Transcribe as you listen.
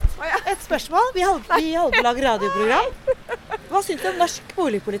et spørsmål. Vi holder på å lage radioprogram. Hva synes du om norsk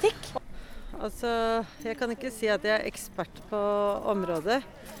boligpolitikk? Altså, jeg kan ikke si at jeg er ekspert på området,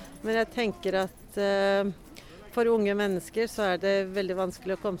 men jeg tenker at for unge mennesker så er det veldig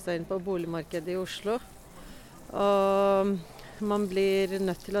vanskelig å komme seg inn på boligmarkedet i Oslo. Og man blir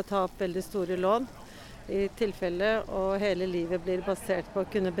nødt til å ta opp veldig store lån i tilfelle, og hele livet blir basert på å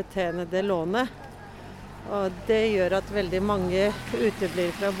kunne betjene det lånet. Og det gjør at veldig mange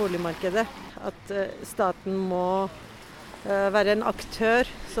uteblir fra boligmarkedet. At staten må være en aktør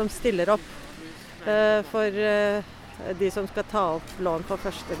som stiller opp for de som skal ta opp lån for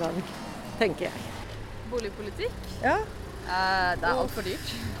første gang, tenker jeg. Boligpolitikk? Ja. Det er alt for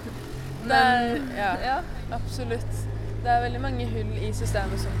dyrt. Men, ja, absolutt. Det er veldig mange hull i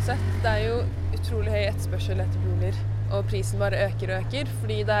systemet sånn sett. Det er jo utrolig høy etterspørsel etter boliger, og prisen bare øker og øker,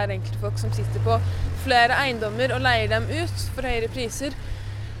 fordi det er enkelte folk som sitter på flere eiendommer og leier dem ut for høyere priser.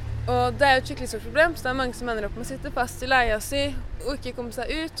 Og det er jo et skikkelig stort problem, så det er mange som ender opp med å sitte fast i leia si, og ikke komme seg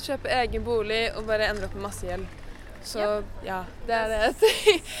ut, kjøpe egen bolig, og bare ender opp med masse gjeld. Så ja, det er det.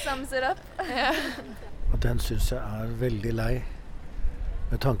 Sums it up. Ja. Og den synes jeg er veldig lei,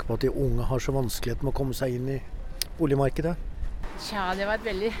 med tanke på at de unge har så vanskelighet med å komme seg inn i boligmarkedet. Tja, det var et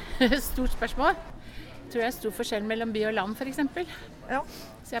veldig stort spørsmål. Jeg tror det er stor forskjell mellom by og land, for eksempel. Ja.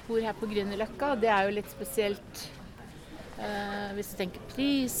 Så jeg bor her på Grünerløkka, og det er jo litt spesielt hvis du tenker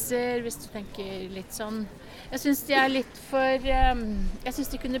priser, hvis du tenker litt sånn. Jeg synes de er litt for jeg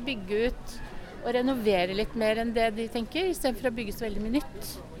synes de kunne bygge ut og renovere litt mer enn det de tenker, i stedet for å bygge så veldig mye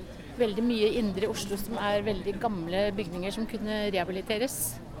nytt. Veldig mye indre Oslo som er veldig gamle bygninger som kunne rehabiliteres.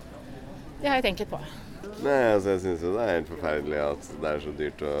 Det har jeg tenkt litt på. Nei, altså jeg synes jo det er helt forferdelig at det er så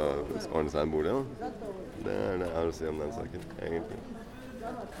dyrt å ordne seg en bolig. Da. Det er det jeg har å si om den saken, egentlig.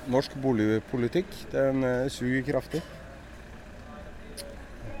 Norsk boligpolitikk, den suger kraftig.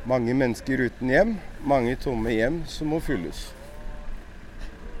 Mange mennesker uten hjem, mange tomme hjem som må fylles.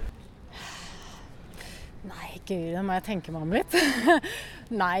 Nei, gud, det må jeg tenke meg om litt.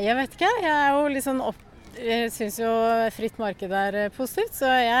 Nei, jeg vet ikke. Jeg er jo litt sånn jeg synes jo fritt marked er positivt, så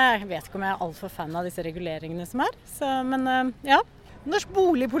jeg vet ikke om jeg er alt for fan av disse reguleringene som er. Så, men ja, norsk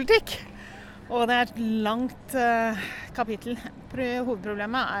boligpolitikk. Og det er et langt kapittel.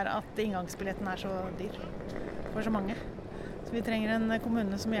 Hovedproblemet er at inngangsbilletten er så dyr for så mange. Så vi trenger en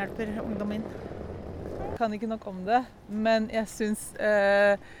kommune som hjelper ungdom inn. Jeg kan ikke nok om det, men jeg synes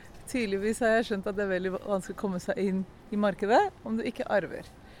tydeligvis har jeg skjønt at det er veldig vanskelig å komme seg inn i markedet om du ikke arver.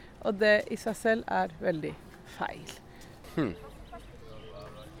 Og det i seg selv er veldig feil.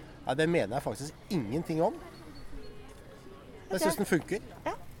 Ja, det mener jeg faktisk ingenting om. Jeg synes den funker.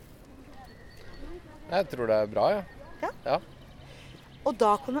 Ja. Jeg tror det er bra, ja. Ja. Og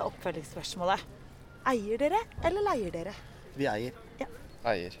da kommer oppfølgingsspørsmålet. Eier dere eller leier dere? Vi eier. Ja.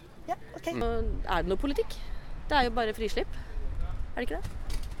 Eier. Ja, ok. Er det noe politikk? Det er jo bare frislipp. Er det ikke det?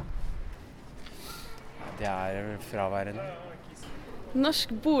 Det er fraværende.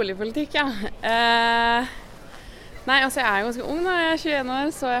 Norsk boligpolitikk, ja. Nei, altså jeg er jo ganske ung da, jeg er 21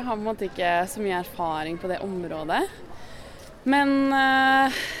 år, så jeg har på en måte ikke så mye erfaring på det området. Men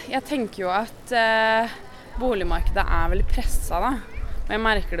jeg tenker jo at boligmarkedet er veldig presset da. Og jeg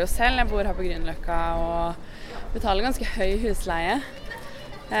merker det jo selv, jeg bor her på Grünerløkka og betaler ganske høy husleie.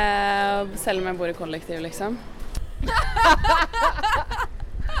 Selv om jeg bor i kollektiv, liksom.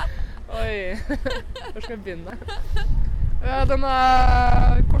 Oi, hvor skal jeg begynne? Ja, den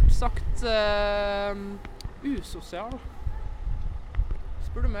er kort sagt usosial.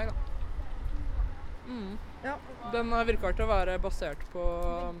 Spør du meg, da. Ja. Den virker til å være basert på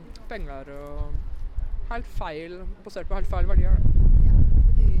penger og basert på helt feil verdier.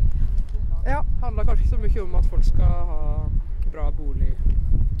 Ja, det handler kanskje ikke så mye om at folk skal ha bra bolig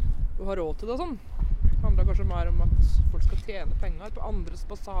og ha råd til det og sånn. Det handler kanskje mer om at folk skal tjene penger på andres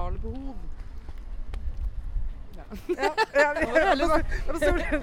basale behov. Ja, det var veldig